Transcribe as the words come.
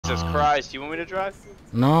Jesus Christ, you want me to drive?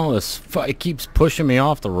 No, it keeps pushing me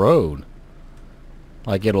off the road.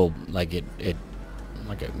 Like it'll, like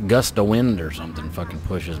like a gust of wind or something fucking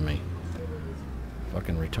pushes me.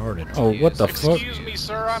 Fucking retarded. Oh, what the fuck? Excuse me,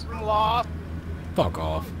 sir, I'm lost. Fuck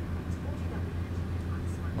off.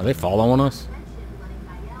 Are they following us?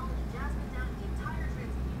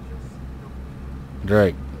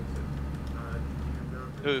 Drake.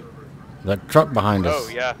 Who? That truck behind us. Oh,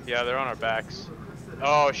 yeah, they're on our backs.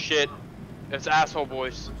 Oh, shit. It's asshole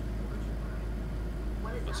boys.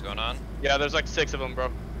 What's going on? Yeah, there's like 6 of them,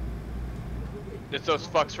 bro. It's those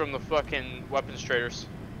fucks from the fucking weapons traders.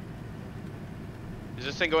 Is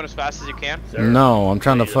this thing going as fast as you can? Sir, no, I'm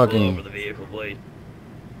trying to pull fucking... over the vehicle, please.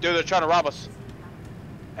 Dude, they're trying to rob us.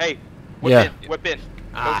 Hey, whip Yeah. in, whip in.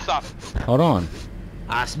 Don't stop. Hold on.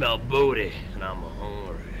 I smell booty, and I'm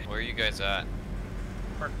hungry. Where are you guys at?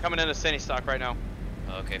 We're coming into Sandy Stock right now.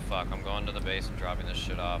 Okay, fuck. I'm going to the base and dropping this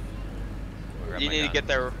shit off. You need to get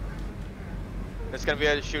there. It's gonna be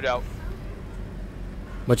a shootout.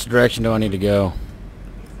 Which direction do I need to go?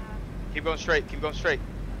 Keep going straight, keep going straight.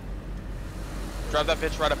 Drive that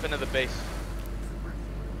bitch right up into the base.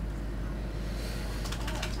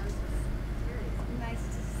 Nice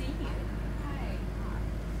to see you. Hi.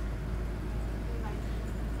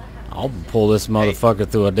 I'll pull this motherfucker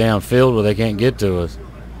through a damn field where they can't get to us.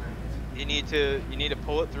 You need to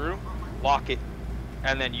pull it through, lock it,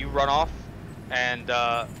 and then you run off and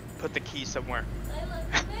put the key somewhere.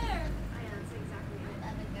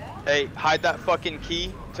 Hey, hide that fucking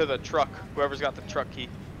key to the truck. Whoever's got the truck key.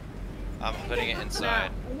 I'm putting it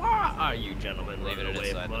inside. Why are you gentlemen Leaving running it away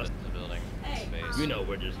inside from us? the building. Space. You know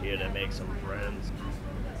we're just here to make some friends.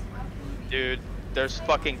 Dude, there's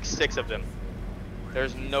fucking 6 of them.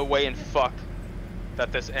 There's no way in fuck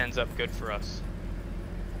that this ends up good for us.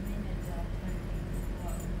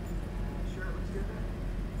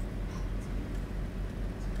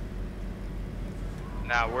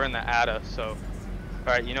 Now we're in the ATA, so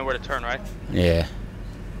alright, you know where to turn, right? Yeah.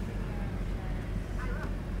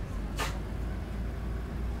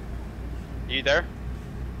 You there?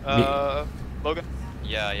 Logan?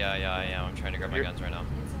 Yeah, I am. I'm trying to grab my guns right now.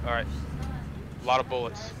 Alright. A lot of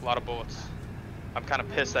bullets. I'm kind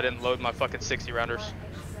of pissed I didn't load my fucking 60 rounders.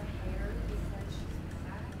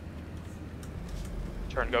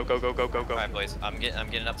 Turn, go. Alright, Blaze. I'm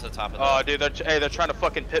getting up to the top of the... Oh, dude, they're trying to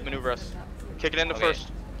fucking pit maneuver us. Kick it into Okay.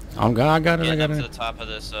 first. I got it, Getting I got up to it. the top of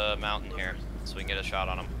this mountain here, so we can get a shot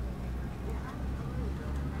on them.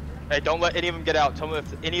 Hey, don't let any of them get out. Tell them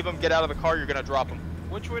if any of them get out of the car, you're gonna drop them.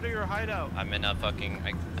 Which way to your hideout? I'm in a fucking...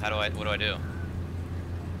 what do I do? What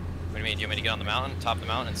do you mean? Do you want me to get on the mountain, top of the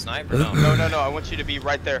mountain and snipe, or no? No. I want you to be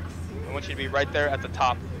right there. I want you to be right there at the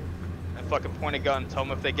top. And fucking point a gun. Tell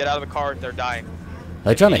them if they get out of the car, they're dying. Are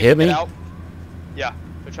they trying to hit me? Get out. Yeah,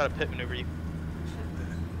 they're trying to pit maneuver you.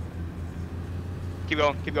 Keep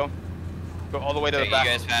going. Go all the way to Okay, the back.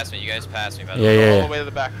 you guys passed me, by the Yeah, way. yeah. All the way to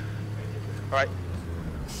the back. Alright.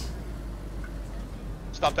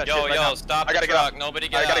 Stop that shit right now. Stop I the gotta truck. get out. Nobody I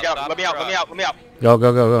get gotta out. get out. Stop Let the me out. truck.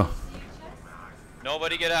 Go.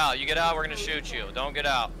 Nobody get out. You get out, we're gonna shoot you. Don't get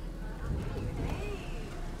out.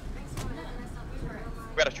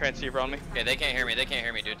 We got a transceiver on me. Okay, they can't hear me,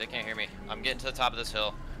 dude. They can't hear me. I'm getting to the top of this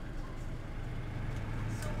hill.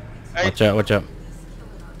 Hey, Watch out.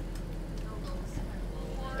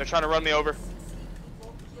 they're trying to run me over.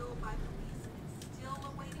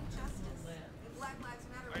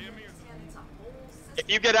 If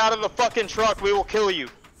you get out of the fucking truck, we will kill you.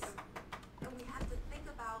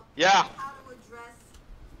 Yeah.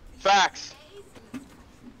 Facts.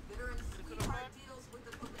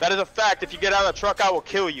 That is a fact. If you get out of the truck, I will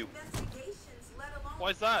kill you.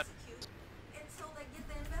 Why's that?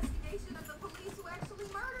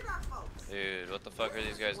 Dude, what the fuck are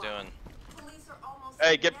these guys doing?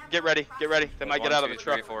 Hey, get ready. They might get out of the 1, 2,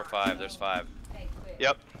 truck. 3, 4, 5. There's 5.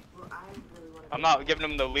 Yep. I'm not giving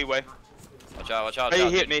them the leeway. Watch out. Hey, he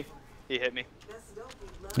dude. hit me.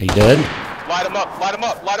 He dead? Light him up.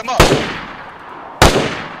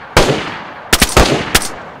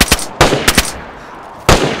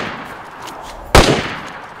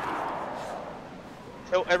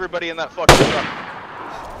 Kill everybody in that fucking truck.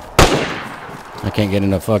 I can't get in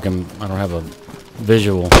the fucking... I don't have a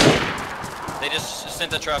visual. They just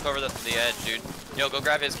sent the truck over the edge, dude. Yo, go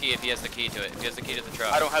grab his key if he has the key to it. If he has the key to the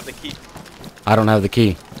truck. I don't have the key. I don't have the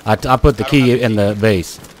key. I put the key in the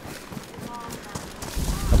base.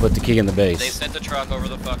 I put the key in the They base. sent the truck over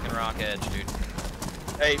the fucking rock edge, dude.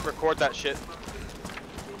 Hey, record that shit.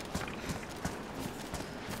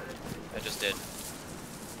 I just did.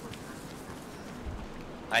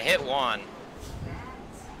 I hit one.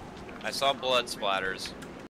 I saw blood splatters.